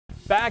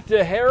Back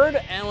to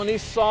Herod, Allen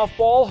East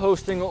softball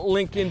hosting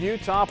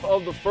Lincolnview, top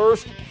of the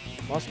first.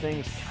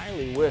 Mustangs'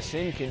 Kylie Wiss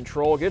in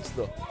control, gets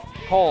the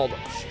called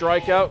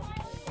strikeout.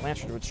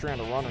 Blanchard would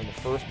strand a runner in the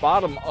first.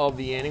 Bottom of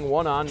the inning,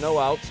 1 on, no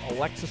outs.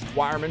 Alexis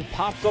Wireman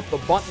pops up the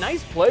bunt.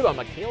 Nice play by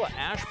Michaela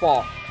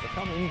Ashball to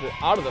come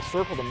out of the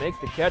circle to make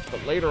the catch,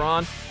 but later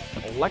on,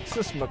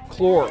 Alexis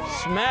McClure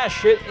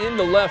smash hit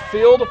into left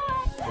field.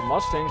 The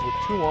Mustangs with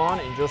 2 on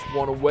and just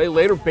 1 away.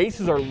 Later,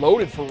 bases are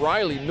loaded for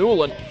Riley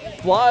Newland.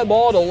 Fly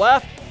ball to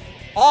left,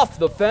 off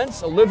the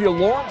fence. Olivia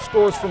Lawrence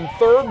scores from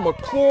third,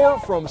 McClure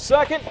from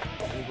second,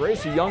 and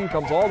Gracie Young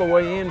comes all the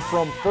way in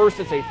from first.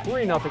 It's a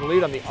 3-0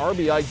 lead on the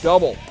RBI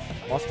double.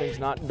 Mustangs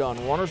not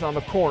done. Runners on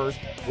the corners.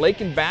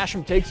 Lakin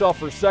Basham takes off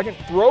for second.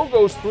 Throw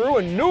goes through,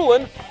 and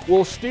Newland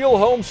will steal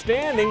home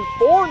standing.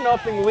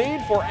 4-0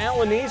 lead for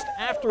Allen East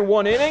after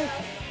 1 inning.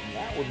 And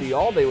that would be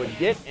all they would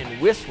get,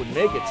 and Wiss would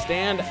make it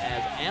stand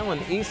as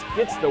Allen East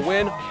gets the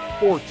win.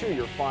 4-2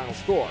 your final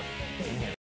score.